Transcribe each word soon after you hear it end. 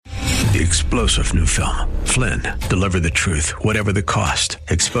the explosive new film, Flynn, Deliver the Truth, Whatever the Cost,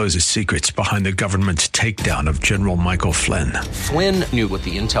 exposes secrets behind the government's takedown of General Michael Flynn. Flynn knew what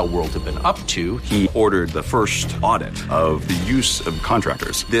the intel world had been up to. He ordered the first audit of the use of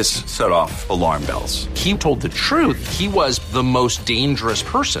contractors. This set off alarm bells. He told the truth. He was the most dangerous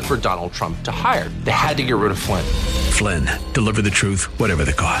person for Donald Trump to hire. They had to get rid of Flynn. Flynn, Deliver the Truth, Whatever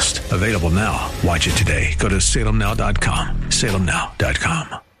the Cost. Available now. Watch it today. Go to salemnow.com.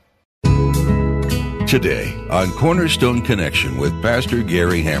 salemnow.com. Today on Cornerstone Connection with Pastor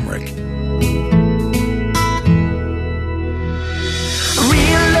Gary Hamrick. Real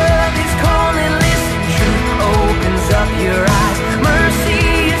love is calling, listen, truth opens up your eyes. Mercy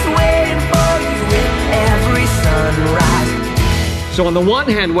is waiting for you with every sunrise. So on the one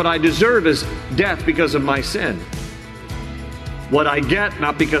hand, what I deserve is death because of my sin. What I get,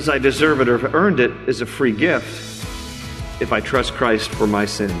 not because I deserve it or have earned it, is a free gift if I trust Christ for my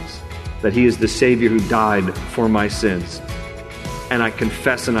sins. That He is the Savior who died for my sins. And I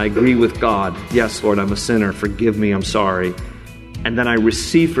confess and I agree with God, yes, Lord, I'm a sinner, forgive me, I'm sorry. And then I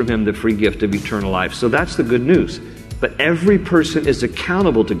receive from Him the free gift of eternal life. So that's the good news. But every person is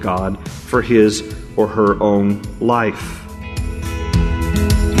accountable to God for his or her own life.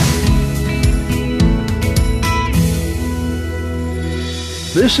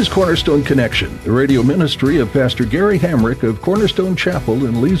 This is Cornerstone Connection, the radio ministry of Pastor Gary Hamrick of Cornerstone Chapel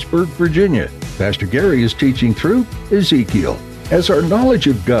in Leesburg, Virginia. Pastor Gary is teaching through Ezekiel. As our knowledge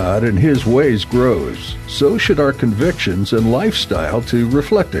of God and His ways grows, so should our convictions and lifestyle to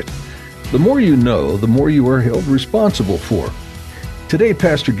reflect it. The more you know, the more you are held responsible for. Today,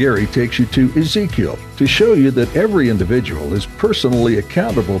 Pastor Gary takes you to Ezekiel to show you that every individual is personally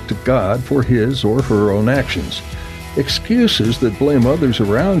accountable to God for his or her own actions. Excuses that blame others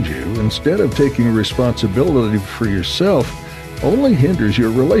around you instead of taking responsibility for yourself only hinders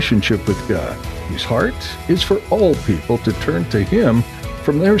your relationship with God, whose heart is for all people to turn to Him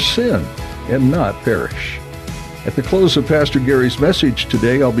from their sin and not perish. At the close of Pastor Gary's message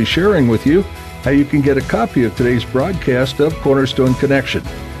today, I'll be sharing with you how you can get a copy of today's broadcast of Cornerstone Connection.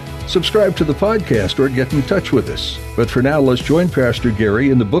 Subscribe to the podcast or get in touch with us. But for now, let's join Pastor Gary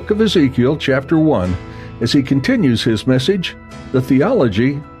in the book of Ezekiel, chapter 1, as he continues his message, The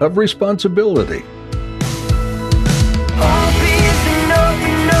Theology of Responsibility. Hope is an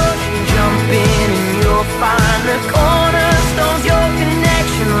open ocean, jump in and you'll find the cornerstones, your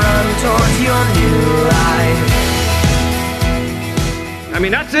connection, run towards your new life. I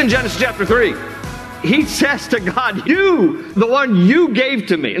mean, that's in Genesis chapter 3. He says to God, you, the one you gave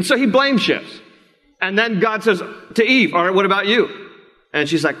to me. And so he blame shifts. And then God says to Eve, all right, what about you? And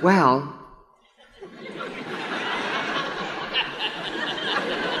she's like, well,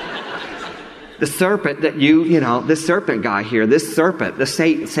 the serpent that this serpent guy here, this serpent, the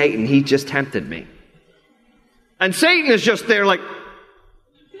Satan, he just tempted me. And Satan is just there like,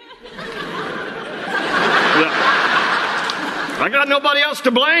 I got nobody else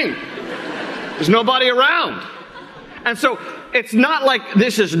to blame. There's nobody around. And so it's not like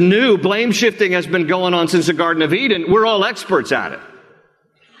this is new. Blame shifting has been going on since the Garden of Eden. We're all experts at it.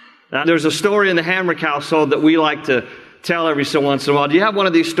 Now, there's a story in the Hamrick household that we like to tell every so once in a while. Do you have one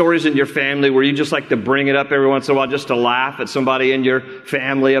of these stories in your family where you just like to bring it up every once in a while just to laugh at somebody in your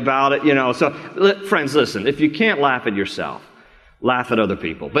family about it? So friends, listen, if you can't laugh at yourself, laugh at other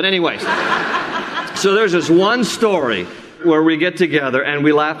people. But anyways, so there's this one story where we get together and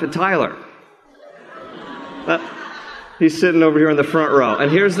we laugh at Tyler. He's sitting over here in the front row.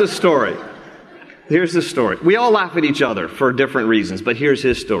 And here's the story. We all laugh at each other for different reasons, but here's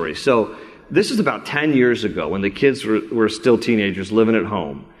his story. So this is about 10 years ago when the kids were still teenagers living at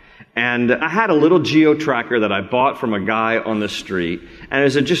home. And I had a little geo-tracker that I bought from a guy on the street. And it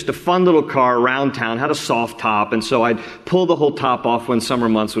was just a fun little car around town, had a soft top. And so I'd pull the whole top off when summer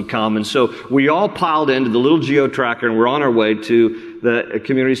months would come. And so we all piled into the little geo-tracker and we're on our way to the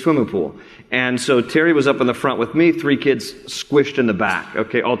community swimming pool. And so Terry was up in the front with me, 3 kids squished in the back.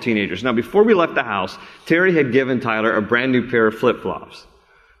 Okay, all teenagers. Now, before we left the house, Terry had given Tyler a brand new pair of flip-flops.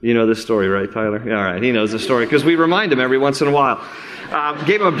 You know this story, right, Tyler? Yeah, all right, he knows the story because we remind him every once in a while.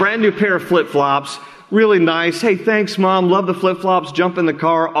 Gave him a brand new pair of flip-flops. Really nice. Hey, thanks, Mom. Love the flip-flops. Jump in the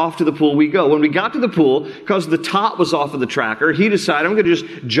car. Off to the pool we go. When we got to the pool, because the top was off of the tracker, he decided, I'm going to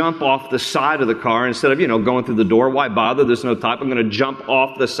just jump off the side of the car instead of, going through the door. Why bother? There's no top. I'm going to jump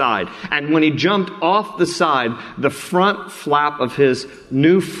off the side. And when he jumped off the side, the front flap of his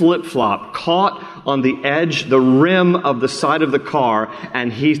new flip-flop caught on the edge, the rim of the side of the car,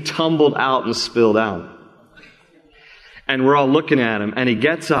 and he tumbled out and spilled out. And we're all looking at him, and he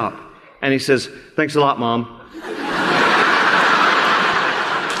gets up, and he says, thanks a lot, Mom.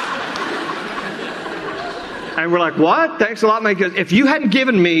 And we're like, what? Thanks a lot, mate. Because if you hadn't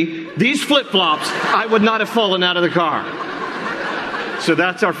given me these flip-flops, I would not have fallen out of the car. So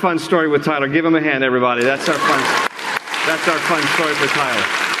that's our fun story with Tyler. Give him a hand, everybody. That's our fun story for Tyler.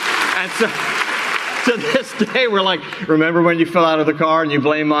 And so to this day, we're like, remember when you fell out of the car and you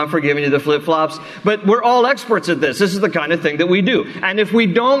blame Mom for giving you the flip-flops? But we're all experts at this. This is the kind of thing that we do. And if we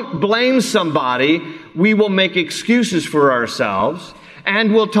don't blame somebody, we will make excuses for ourselves.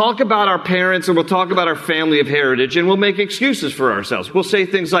 And we'll talk about our parents, and we'll talk about our family of heritage, and we'll make excuses for ourselves. We'll say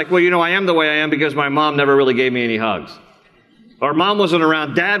things like, well, I am the way I am because my mom never really gave me any hugs. Or mom wasn't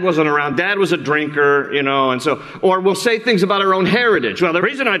around, dad wasn't around, dad was a drinker, and so, or we'll say things about our own heritage. Well, the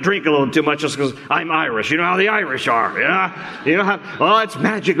reason I drink a little too much is because I'm Irish. You know how the Irish are, it's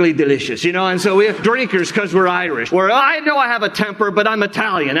magically delicious, and so we have drinkers because we're Irish. Or, I know I have a temper, but I'm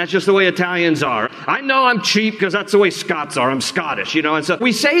Italian. That's just the way Italians are. I know I'm cheap because that's the way Scots are. I'm Scottish, and so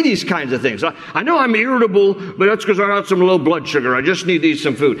we say these kinds of things. I know I'm irritable, but that's because I got some low blood sugar. I just need to eat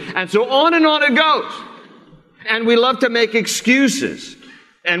some food. And so on it goes. And we love to make excuses,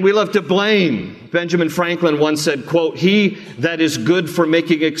 and we love to blame. Benjamin Franklin once said, quote, "He that is good for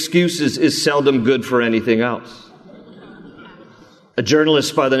making excuses is seldom good for anything else." A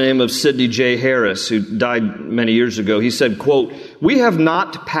journalist by the name of Sidney J. Harris, who died many years ago, he said, quote, "We have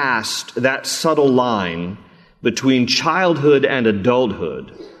not passed that subtle line between childhood and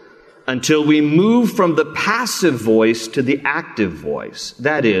adulthood until we move from the passive voice to the active voice.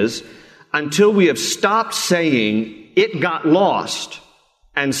 That is, until we have stopped saying, 'it got lost,'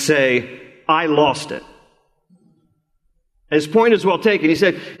 and say, 'I lost it.'" His point is well taken. He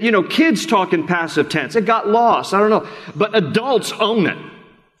said, kids talk in passive tense. It got lost. I don't know. But adults own it.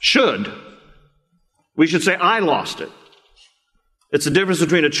 Should. We should say, "I lost it." It's the difference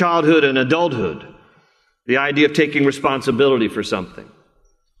between a childhood and adulthood. The idea of taking responsibility for something.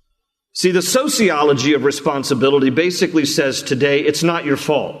 See, the sociology of responsibility basically says today, it's not your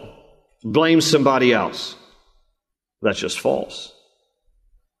fault. Blame somebody else. That's just false.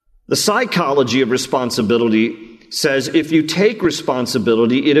 The psychology of responsibility says if you take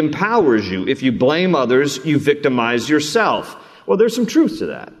responsibility, it empowers you. If you blame others, you victimize yourself. Well, there's some truth to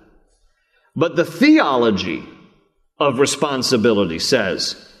that. But the theology of responsibility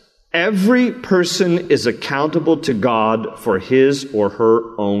says every person is accountable to God for his or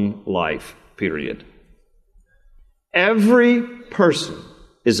her own life, period. Every person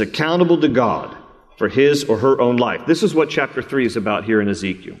is accountable to God for his or her own life. This is what chapter 3 is about here in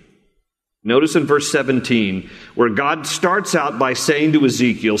Ezekiel. Notice in verse 17, where God starts out by saying to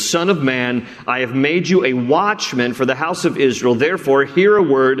Ezekiel, "Son of man, I have made you a watchman for the house of Israel. Therefore, hear a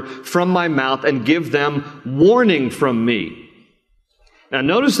word from my mouth and give them warning from me." Now,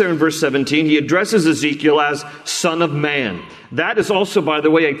 notice there in verse 17, he addresses Ezekiel as Son of Man. That is also, by the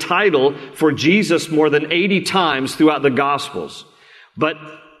way, a title for Jesus more than 80 times throughout the Gospels. But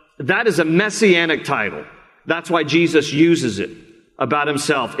that is a messianic title. That's why Jesus uses it about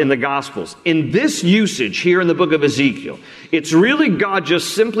himself in the Gospels. In this usage here in the book of Ezekiel, it's really God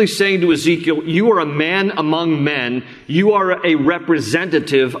just simply saying to Ezekiel, you are a man among men. You are a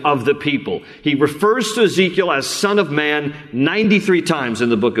representative of the people. He refers to Ezekiel as Son of Man 93 times in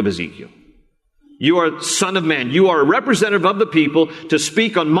the book of Ezekiel. You are Son of Man. You are a representative of the people to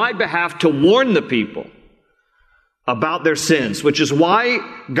speak on my behalf to warn the people about their sins, which is why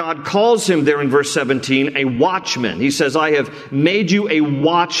God calls him there in verse 17 a watchman. He says, I have made you a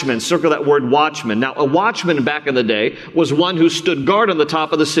watchman. Circle that word watchman. Now, a watchman back in the day was one who stood guard on the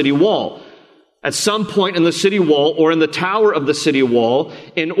top of the city wall. At some point in the city wall or in the tower of the city wall,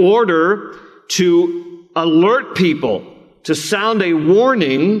 in order to alert people, to sound a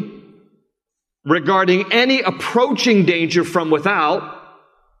warning regarding any approaching danger from without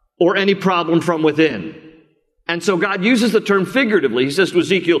or any problem from within. And so God uses the term figuratively. He says to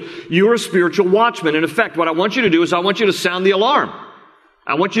Ezekiel, you're a spiritual watchman. In effect, what I want you to do is I want you to sound the alarm.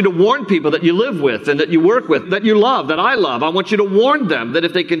 I want you to warn people that you live with and that you work with, that you love, that I love. I want you to warn them that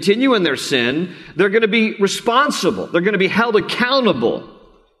if they continue in their sin, they're going to be responsible. They're going to be held accountable.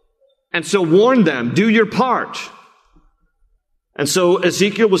 And so warn them, do your part. And so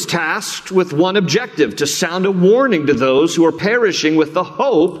Ezekiel was tasked with one objective, to sound a warning to those who are perishing with the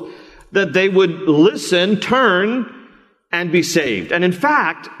hope that they would listen, turn, and be saved. And in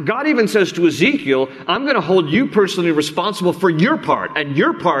fact, God even says to Ezekiel, I'm going to hold you personally responsible for your part. And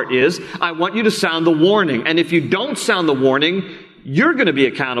your part is, I want you to sound the warning. And if you don't sound the warning, you're going to be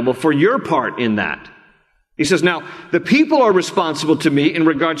accountable for your part in that. He says, now, the people are responsible to me in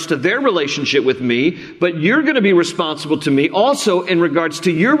regards to their relationship with me, but you're going to be responsible to me also in regards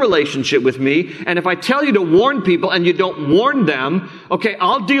to your relationship with me. And if I tell you to warn people and you don't warn them, okay,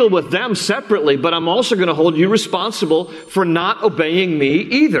 I'll deal with them separately, but I'm also going to hold you responsible for not obeying me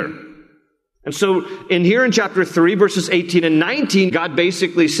either. And so here in chapter 3, verses 18 and 19, God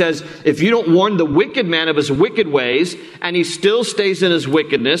basically says, if you don't warn the wicked man of his wicked ways, and he still stays in his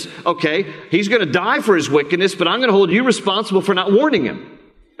wickedness, okay, he's going to die for his wickedness, but I'm going to hold you responsible for not warning him.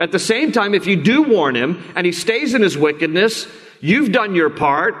 At the same time, if you do warn him, and he stays in his wickedness, you've done your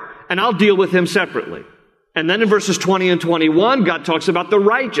part, and I'll deal with him separately. And then in verses 20 and 21, God talks about the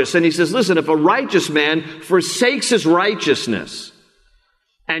righteous, and he says, listen, if a righteous man forsakes his righteousness,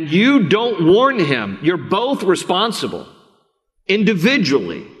 and you don't warn him, you're both responsible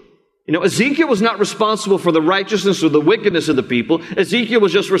individually. You know, Ezekiel was not responsible for the righteousness or the wickedness of the people. Ezekiel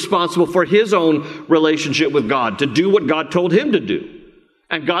was just responsible for his own relationship with God, to do what God told him to do.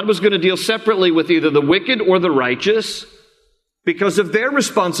 And God was going to deal separately with either the wicked or the righteous because of their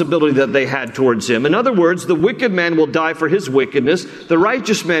responsibility that they had towards him. In other words, the wicked man will die for his wickedness. The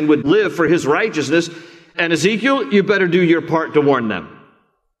righteous man would live for his righteousness. And Ezekiel, you better do your part to warn them.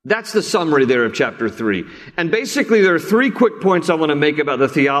 That's the summary there of chapter 3. And basically there are 3 quick points I want to make about the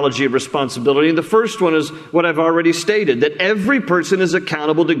theology of responsibility. And the first one is what I've already stated, that every person is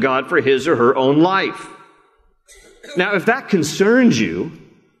accountable to God for his or her own life. Now, if that concerns you,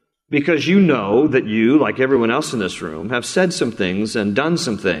 because you know that you, like everyone else in this room, have said some things and done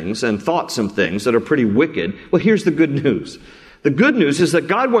some things and thought some things that are pretty wicked, well, here's the good news. The good news is that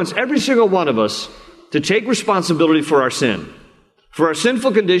God wants every single one of us to take responsibility for our sin. For our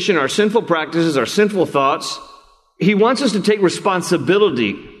sinful condition, our sinful practices, our sinful thoughts. He wants us to take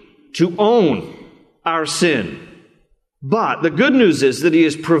responsibility to own our sin. But the good news is that He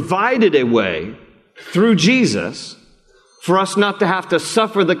has provided a way through Jesus for us not to have to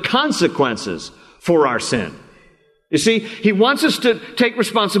suffer the consequences for our sin. You see, He wants us to take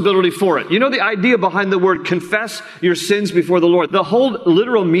responsibility for it. You know the idea behind the word confess your sins before the Lord? The whole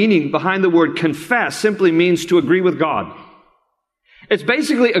literal meaning behind the word confess simply means to agree with God. It's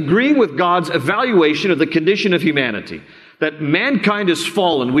basically agreeing with God's evaluation of the condition of humanity. That mankind is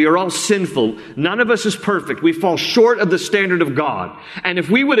fallen. We are all sinful. None of us is perfect. We fall short of the standard of God. And if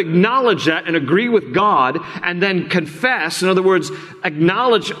we would acknowledge that and agree with God and then confess, in other words,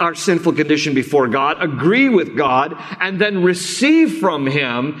 acknowledge our sinful condition before God, agree with God, and then receive from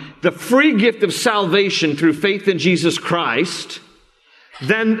Him the free gift of salvation through faith in Jesus Christ,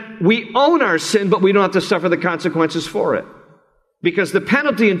 then we own our sin, but we don't have to suffer the consequences for it. Because the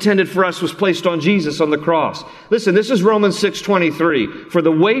penalty intended for us was placed on Jesus on the cross. Listen, this is Romans 6:23. For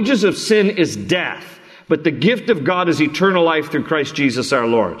the wages of sin is death, but the gift of God is eternal life through Christ Jesus our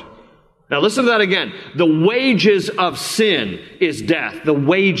Lord. Now listen to that again. The wages of sin is death. The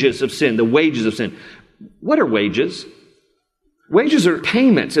wages of sin. The wages of sin. What are wages? Wages are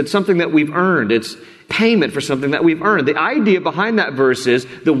payments. It's something that we've earned. It's payment for something that we've earned. The idea behind that verse is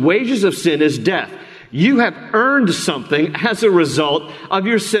the wages of sin is death. You have earned something as a result of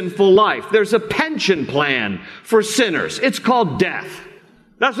your sinful life. There's a pension plan for sinners. It's called death.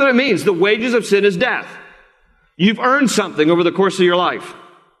 That's what it means. The wages of sin is death. You've earned something over the course of your life.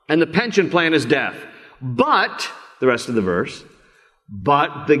 And the pension plan is death. But, the rest of the verse,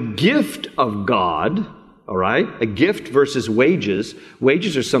 but the gift of God, all right? A gift versus wages.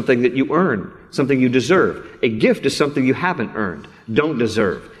 Wages are something that you earn, something you deserve. A gift is something you haven't earned, don't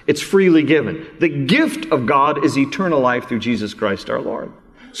deserve. It's freely given. The gift of God is eternal life through Jesus Christ our Lord.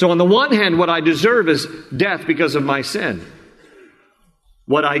 So on the one hand, what I deserve is death because of my sin.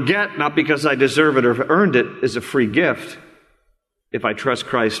 What I get, not because I deserve it or have earned it, is a free gift if I trust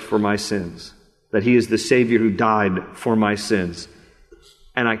Christ for my sins. That He is the Savior who died for my sins.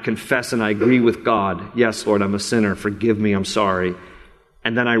 And I confess and I agree with God. Yes, Lord, I'm a sinner. Forgive me. I'm sorry.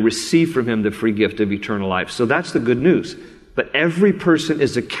 And then I receive from Him the free gift of eternal life. So that's the good news. But every person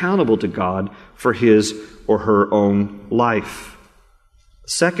is accountable to God for his or her own life.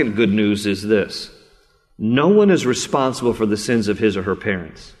 Second good news is this. No one is responsible for the sins of his or her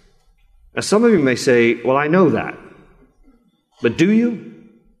parents. Now some of you may say, well, I know that. But do you?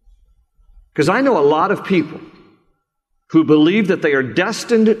 Because I know a lot of people who believe that they are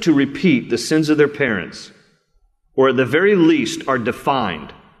destined to repeat the sins of their parents, or at the very least are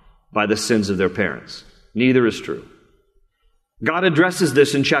defined by the sins of their parents. Neither is true. God addresses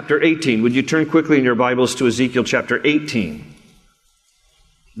this in chapter 18. Would you turn quickly in your Bibles to Ezekiel chapter 18?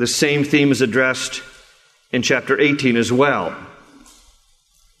 The same theme is addressed in chapter 18 as well.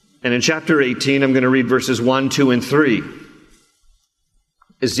 And in chapter 18, I'm going to read verses 1, 2, and 3.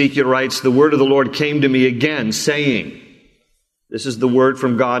 Ezekiel writes, the word of the Lord came to me again, saying, this is the word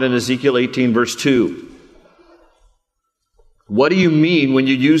from God in Ezekiel 18, verse 2. What do you mean when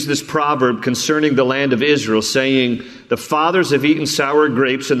you use this proverb concerning the land of Israel, saying, the fathers have eaten sour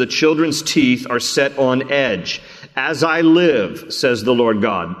grapes and the children's teeth are set on edge? As I live, says the Lord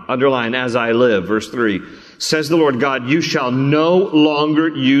God. Underline, as I live, verse 3. Says the Lord God, you shall no longer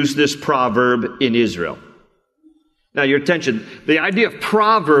use this proverb in Israel. Now, your attention, the idea of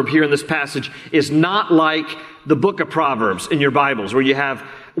proverb here in this passage is not like the book of Proverbs in your Bibles, where you have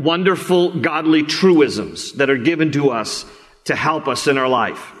wonderful, godly truisms that are given to us to help us in our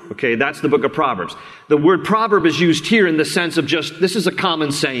life. Okay, that's the book of Proverbs. The word proverb is used here in the sense of just, this is a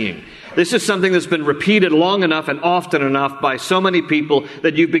common saying. This is something that's been repeated long enough and often enough by so many people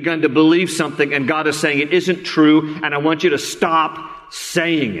that you've begun to believe something and God is saying it isn't true, and I want you to stop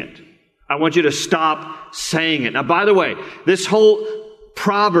saying it. I want you to stop saying it. Now, by the way, this whole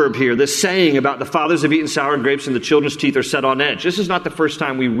proverb here, this saying about the fathers have eaten sour grapes and the children's teeth are set on edge, this is not the first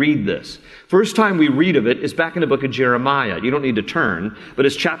time we read this. First time we read of it is back in the book of Jeremiah. You don't need to turn, but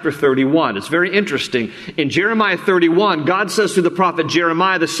it's chapter 31. It's very interesting. In Jeremiah 31, God says to the prophet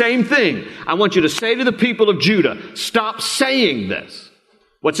Jeremiah the same thing. I want you to say to the people of Judah, stop saying this.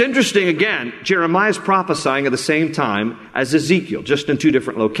 What's interesting, again, Jeremiah is prophesying at the same time as Ezekiel, just in two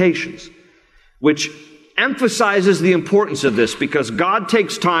different locations, which emphasizes the importance of this because God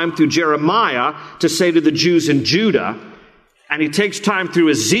takes time through Jeremiah to say to the Jews in Judah, and he takes time through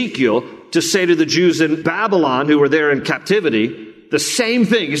Ezekiel to say to the Jews in Babylon who were there in captivity the same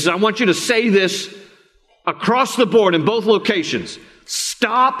thing. He says, I want you to say this across the board in both locations.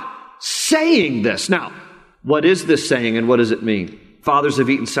 Stop saying this. Now, what is this saying and what does it mean? Fathers have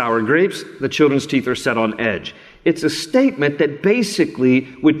eaten sour grapes, the children's teeth are set on edge. It's a statement that basically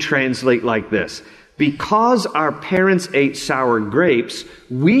would translate like this. Because our parents ate sour grapes,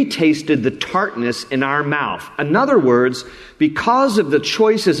 we tasted the tartness in our mouth. In other words, because of the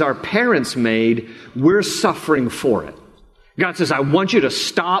choices our parents made, we're suffering for it. God says, I want you to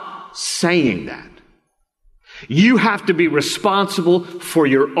stop saying that. You have to be responsible for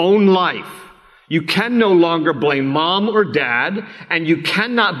your own life. You can no longer blame mom or dad, and you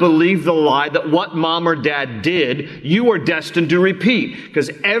cannot believe the lie that what mom or dad did, you are destined to repeat.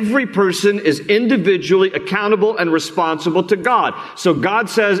 Because every person is individually accountable and responsible to God. So God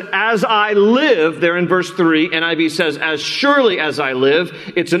says, as I live, there in verse 3, NIV says, as surely as I live,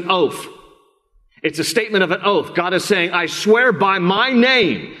 it's an oath. It's a statement of an oath. God is saying, I swear by my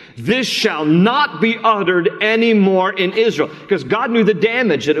name, this shall not be uttered anymore in Israel. Because God knew the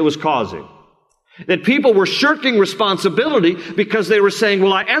damage that it was causing. That people were shirking responsibility because they were saying,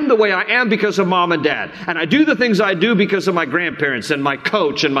 well, I am the way I am because of mom and dad. And I do the things I do because of my grandparents and my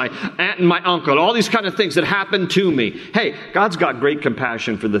coach and my aunt and my uncle. All these kind of things that happened to me. Hey, God's got great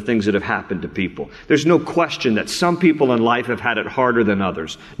compassion for the things that have happened to people. There's no question that some people in life have had it harder than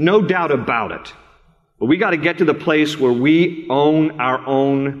others. No doubt about it. But we got to get to the place where we own our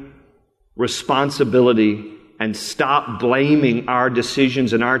own responsibility and stop blaming our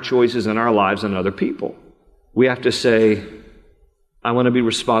decisions and our choices and our lives on other people. We have to say, I want to be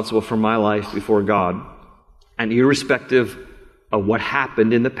responsible for my life before God. And irrespective of what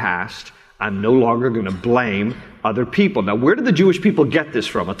happened in the past, I'm no longer going to blame other people. Now, where did the Jewish people get this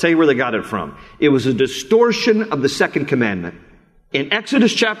from? I'll tell you where they got it from. It was a distortion of the second commandment. In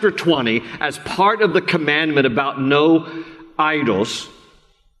Exodus chapter 20, as part of the commandment about no idols,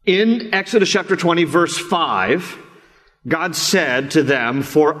 in Exodus chapter 20, verse 5, God said to them,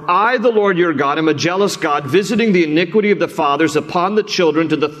 for I, the Lord your God, am a jealous God, visiting the iniquity of the fathers upon the children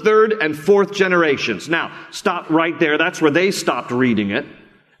to the third and fourth generations. Now, stop right there. That's where they stopped reading it.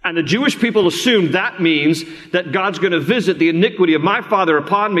 And the Jewish people assumed that means that God's going to visit the iniquity of my father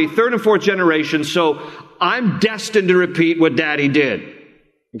upon me, third and fourth generation, so I'm destined to repeat what daddy did.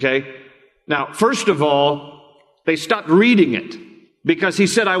 Okay? Now, first of all, they stopped reading it. Because he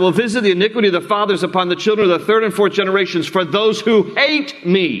said, I will visit the iniquity of the fathers upon the children of the third and fourth generations for those who hate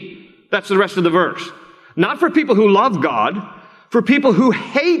me. That's the rest of the verse. Not for people who love God, for people who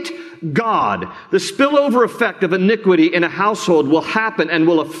hate God. The spillover effect of iniquity in a household will happen and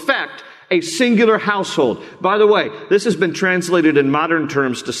will affect a singular household. By the way, this has been translated in modern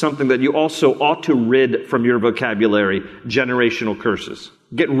terms to something that you also ought to rid from your vocabulary, generational curses.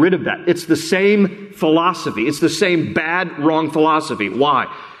 Get rid of that. It's the same philosophy. It's the same bad, wrong philosophy.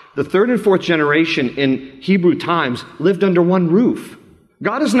 Why? The third and fourth generation in Hebrew times lived under one roof.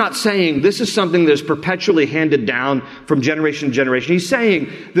 God is not saying this is something that is perpetually handed down from generation to generation. He's saying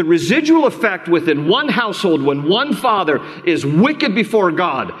the residual effect within one household when one father is wicked before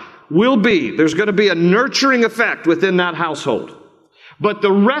God will be, there's going to be a nurturing effect within that household. But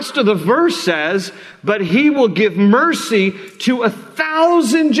the rest of the verse says, but he will give mercy to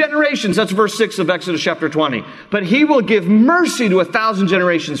 1,000 generations. That's verse 6 of Exodus chapter 20. But he will give mercy to 1,000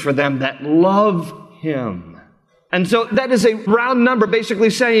 generations for them that love him. And so that is a round number, basically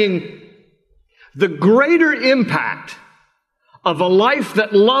saying the greater impact of a life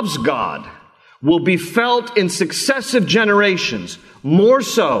that loves God will be felt in successive generations, more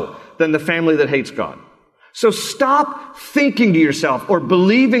so than the family that hates God. So stop thinking to yourself or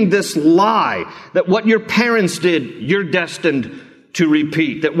believing this lie that what your parents did, you're destined to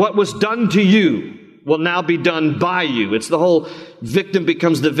repeat, that what was done to you will now be done by you. It's the whole victim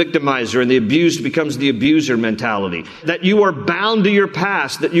becomes the victimizer and the abused becomes the abuser mentality. That you are bound to your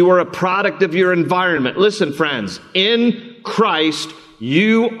past, that you are a product of your environment. Listen, friends, in Christ,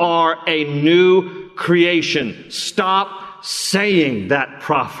 you are a new creation. Stop saying that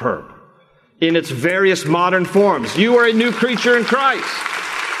proverb in its various modern forms. You are a new creature in Christ.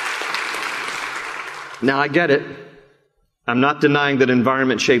 Now, I get it. I'm not denying that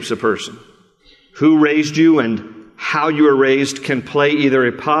environment shapes a person. Who raised you and how you were raised can play either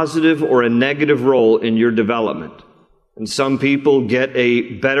a positive or a negative role in your development. And some people get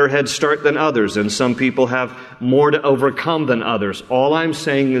a better head start than others, and some people have more to overcome than others. All I'm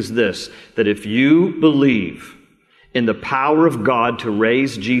saying is this, that if you believe in the power of God to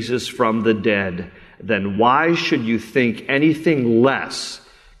raise Jesus from the dead, then why should you think anything less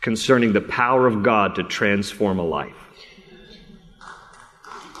concerning the power of God to transform a life?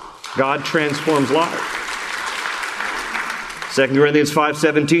 God transforms lives. 2 Corinthians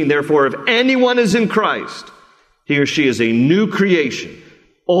 5:17, therefore, if anyone is in Christ, he or she is a new creation.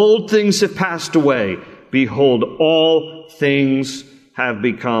 Old things have passed away. Behold, all things have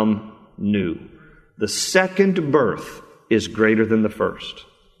become new. The second birth is greater than the first.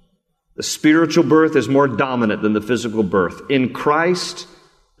 The spiritual birth is more dominant than the physical birth. In Christ,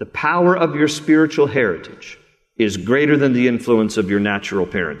 the power of your spiritual heritage is greater than the influence of your natural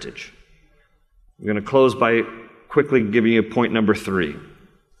parentage. I'm going to close by quickly giving you point number 3.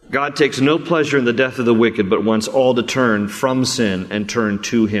 God takes no pleasure in the death of the wicked, but wants all to turn from sin and turn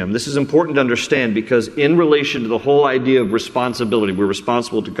to him. This is important to understand because in relation to the whole idea of responsibility, we're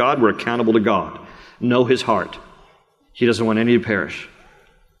responsible to God, we're accountable to God. Know his heart. He doesn't want any to perish.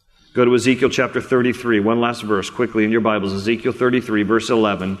 Go to Ezekiel chapter 33, one last verse quickly in your Bibles, Ezekiel 33, verse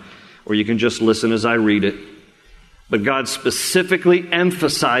 11, or you can just listen as I read it. But God specifically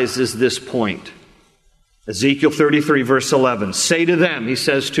emphasizes this point. Ezekiel 33, verse 11. Say to them, he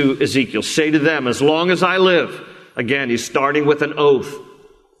says to Ezekiel, say to them, as long as I live. Again, he's starting with an oath.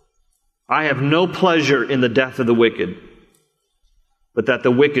 I have no pleasure in the death of the wicked, but that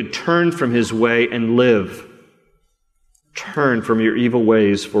the wicked turn from his way and live. Turn from your evil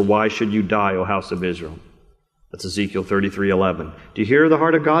ways, for why should you die, O house of Israel? That's Ezekiel 33:11. Do you hear the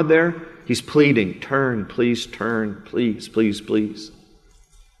heart of God there? He's pleading, turn, please, please, please.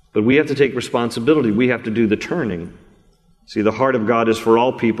 But we have to take responsibility. We have to do the turning. See, the heart of God is for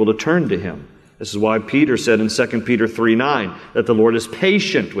all people to turn to him. This is why Peter said in 2 Peter 3:9 that the Lord is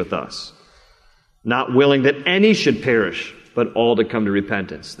patient with us, not willing that any should perish, but all to come to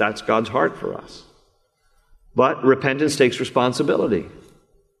repentance. That's God's heart for us. But repentance takes responsibility.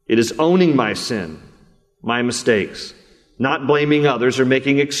 It is owning my sin, my mistakes, not blaming others or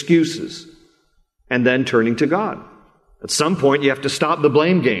making excuses, and then turning to God. At some point, you have to stop the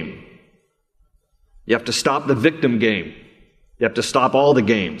blame game. You have to stop the victim game. You have to stop all the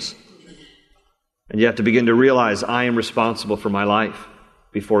games. And you have to begin to realize I am responsible for my life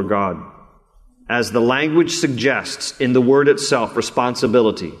before God. As the language suggests in the word itself,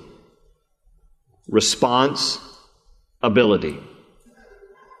 responsibility. Responsibility.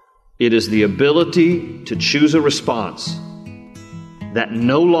 It is the ability to choose a response that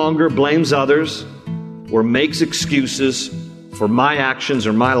no longer blames others or makes excuses for my actions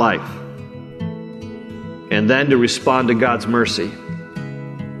or my life. And then to respond to God's mercy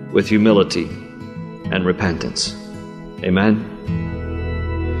with humility and repentance. Amen.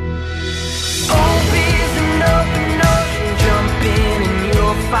 Open ocean, jump in and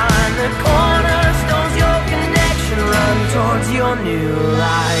you'll find the cornerstone's your connection. Run towards your new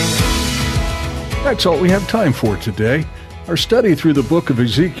life. That's all we have time for today. Our study through the book of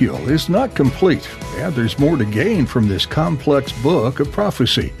Ezekiel is not complete, and there's more to gain from this complex book of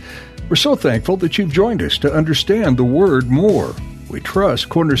prophecy. We're so thankful that you've joined us to understand the Word more. We trust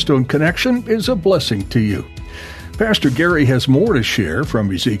Cornerstone Connection is a blessing to you. Pastor Gary has more to share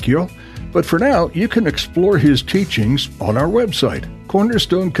from Ezekiel, but for now, you can explore his teachings on our website,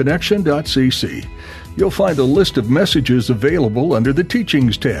 cornerstoneconnection.cc. You'll find a list of messages available under the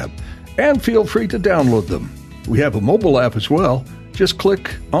Teachings tab, and feel free to download them. We have a mobile app as well. Just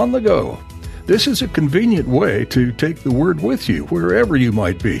click On the Go. This is a convenient way to take the Word with you wherever you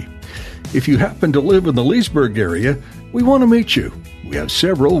might be. If you happen to live in the Leesburg area, we want to meet you. We have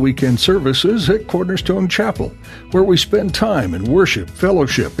several weekend services at Cornerstone Chapel, where we spend time in worship,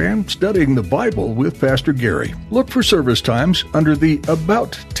 fellowship, and studying the Bible with Pastor Gary. Look for service times under the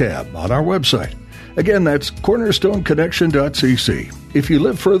About tab on our website. Again, that's cornerstoneconnection.cc. If you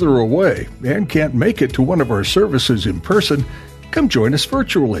live further away and can't make it to one of our services in person, come join us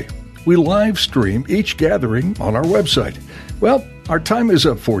virtually. We live stream each gathering on our website. Well, our time is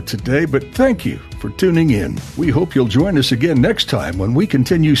up for today, but thank you for tuning in. We hope you'll join us again next time when we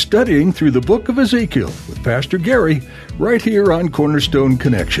continue studying through the book of Ezekiel with Pastor Gary right here on Cornerstone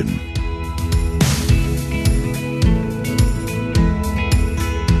Connection.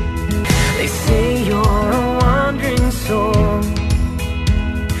 They say you're a wandering soul,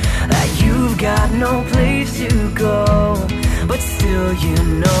 that you've got no place to go, but still you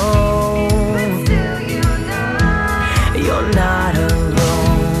know you're not